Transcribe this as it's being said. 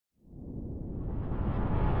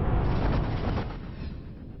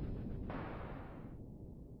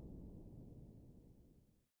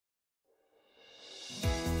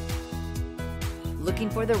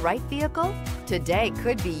Looking for the right vehicle? Today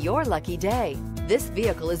could be your lucky day. This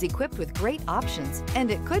vehicle is equipped with great options and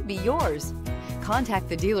it could be yours. Contact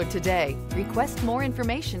the dealer today, request more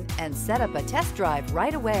information, and set up a test drive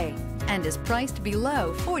right away. And is priced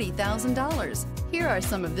below $40,000. Here are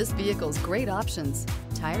some of this vehicle's great options: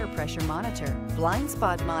 tire pressure monitor, blind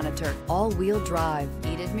spot monitor, all-wheel drive,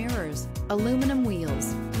 heated mirrors, aluminum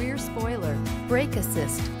wheels, rear spoiler, brake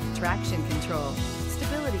assist, traction control,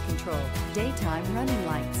 stability control, daytime running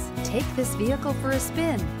lights. Take this vehicle for a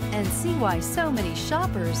spin and see why so many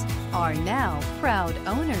shoppers are now proud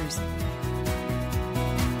owners.